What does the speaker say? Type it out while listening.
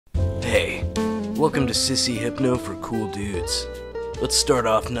Hey, welcome to Sissy Hypno for cool dudes. Let's start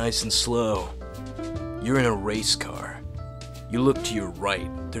off nice and slow. You're in a race car. You look to your right.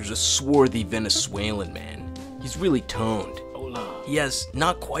 There's a swarthy Venezuelan man. He's really toned. Hola. He has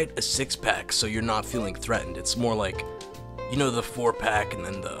not quite a six-pack, so you're not feeling threatened. It's more like, you know, the four-pack and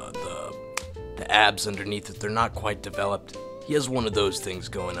then the abs underneath it. They're not quite developed. He has one of those things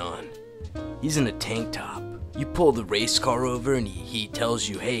going on. He's in a tank top. You pull the race car over and he tells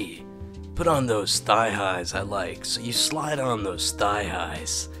you, hey, put on those thigh highs I like. So you slide on those thigh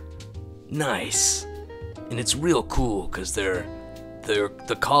highs. Nice. And it's real cool because they're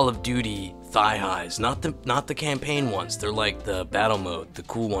the Call of Duty thigh highs, not the campaign ones. They're like the battle mode, the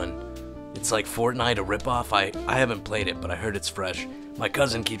cool one. It's like Fortnite, a ripoff. I haven't played it, but I heard it's fresh. My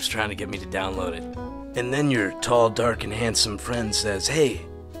cousin keeps trying to get me to download it. And then your tall, dark, and handsome friend says, hey,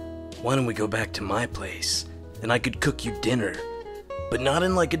 why don't we go back to my place? And I could cook you dinner. But not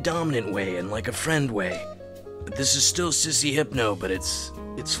in like a dominant way, in like a friend way. This is still Sissy Hypno, but it's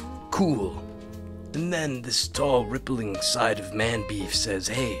cool. And then this tall, rippling side of man beef says,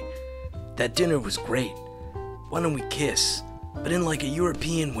 hey, that dinner was great. Why don't we kiss? But in like a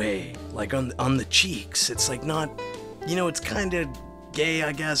European way, like on the cheeks. It's like not, you know, it's kind of gay,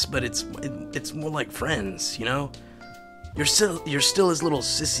 I guess, but it's more like friends, you know? You're still his little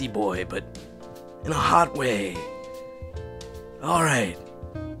sissy boy, but in a hot way. Alright,